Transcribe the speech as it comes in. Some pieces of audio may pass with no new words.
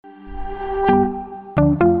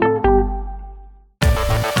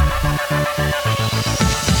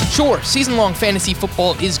Sure, season-long fantasy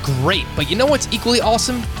football is great, but you know what's equally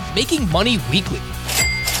awesome? Making money weekly.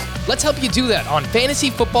 Let's help you do that on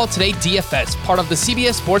Fantasy Football Today DFS, part of the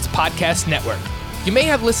CBS Sports Podcast Network. You may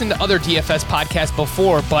have listened to other DFS podcasts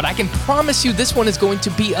before, but I can promise you this one is going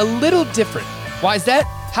to be a little different. Why is that?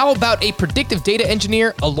 How about a predictive data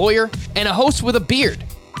engineer, a lawyer, and a host with a beard?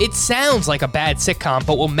 It sounds like a bad sitcom,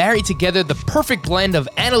 but will marry together the perfect blend of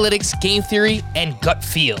analytics, game theory, and gut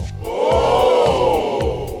feel.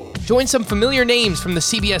 Join some familiar names from the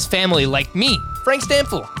CBS family like me, Frank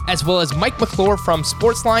Stanfill, as well as Mike McClure from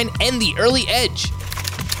Sportsline and The Early Edge.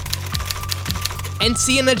 And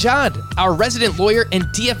Sia Najad, our resident lawyer and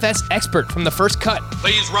DFS expert from The First Cut.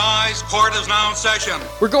 Please rise. Court is now in session.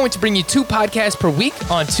 We're going to bring you 2 podcasts per week.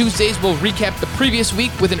 On Tuesdays, we'll recap the previous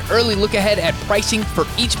week with an early look ahead at pricing for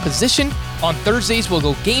each position. On Thursdays, we'll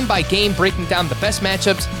go game by game, breaking down the best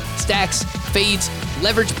matchups, stacks, fades,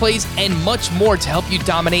 leverage plays, and much more to help you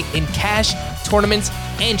dominate in cash, tournaments,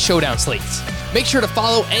 and showdown slates. Make sure to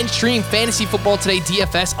follow and stream Fantasy Football Today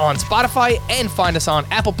DFS on Spotify and find us on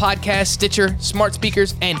Apple Podcasts, Stitcher, smart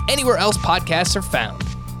speakers, and anywhere else podcasts are found.